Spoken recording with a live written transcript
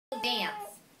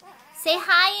Say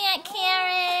hi, Aunt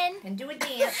Karen. And do a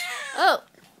dance. Oh,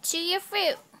 chew your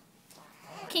fruit.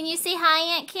 Can you say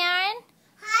hi, Aunt Karen?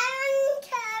 Hi, Aunt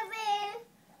Karen.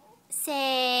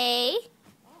 Say,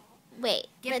 wait.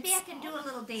 Get back and do a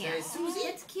little dance. Say, Susie.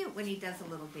 It's cute when he does a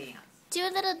little dance. Do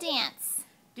a little dance.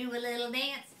 Do a little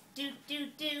dance. Do, do,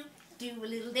 do. Do a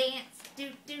little dance. Do,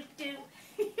 do, do.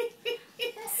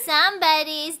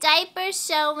 Somebody's diaper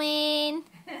showing.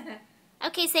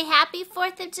 Okay, say happy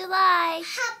 4th of July.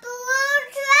 Happy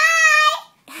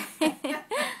July.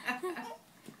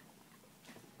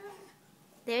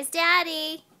 There's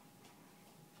Daddy.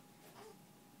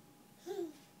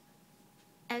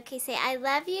 Okay, say I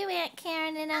love you, Aunt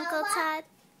Karen and Uncle Todd.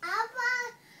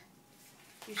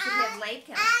 You should have lake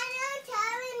in it.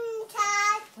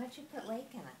 Why don't you put lake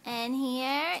in it? And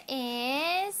here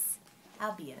is...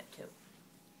 I'll be in it too.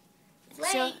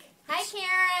 So- Lake. Hi,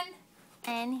 Karen.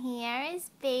 And here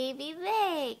is Baby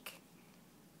Lake.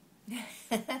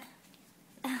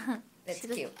 That's She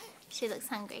look- cute. She looks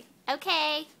hungry.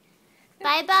 Okay.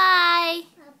 Bye-bye.